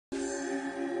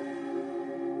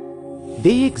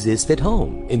They exist at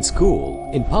home, in school,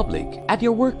 in public, at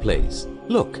your workplace.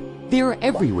 Look, they are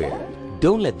everywhere.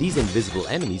 Don't let these invisible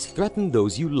enemies threaten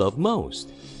those you love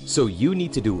most. So you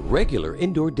need to do regular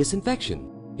indoor disinfection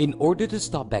in order to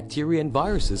stop bacteria and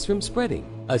viruses from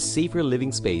spreading. A safer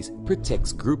living space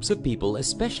protects groups of people,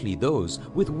 especially those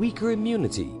with weaker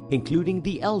immunity, including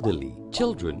the elderly,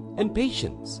 children, and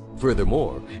patients.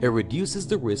 Furthermore, it reduces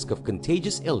the risk of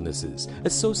contagious illnesses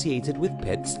associated with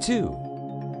pets too.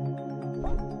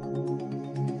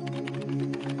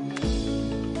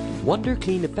 Wonder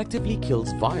Clean effectively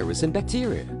kills virus and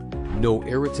bacteria. No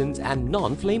irritants and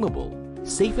non-flammable.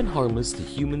 Safe and harmless to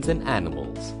humans and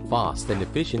animals. Fast and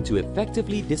efficient to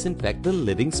effectively disinfect the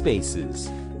living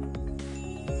spaces.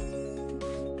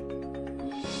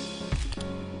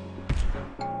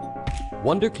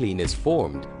 Wonder Clean is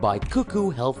formed by Cuckoo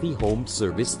Healthy Home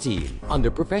Service Team under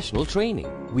professional training.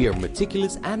 We are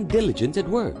meticulous and diligent at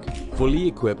work, fully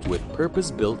equipped with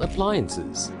purpose-built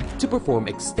appliances to perform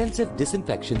extensive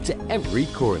disinfection to every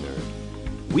corner.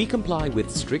 We comply with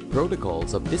strict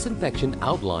protocols of disinfection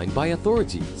outlined by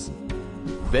authorities.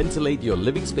 Ventilate your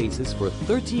living spaces for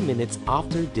 30 minutes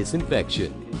after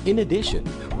disinfection. In addition,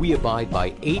 we abide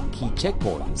by 8 key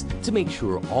checkpoints to make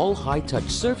sure all high-touch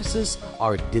surfaces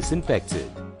are disinfected.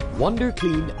 Wonder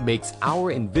Clean makes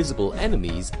our invisible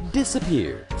enemies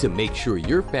disappear to make sure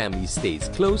your family stays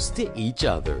close to each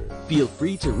other. Feel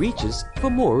free to reach us for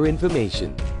more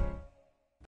information.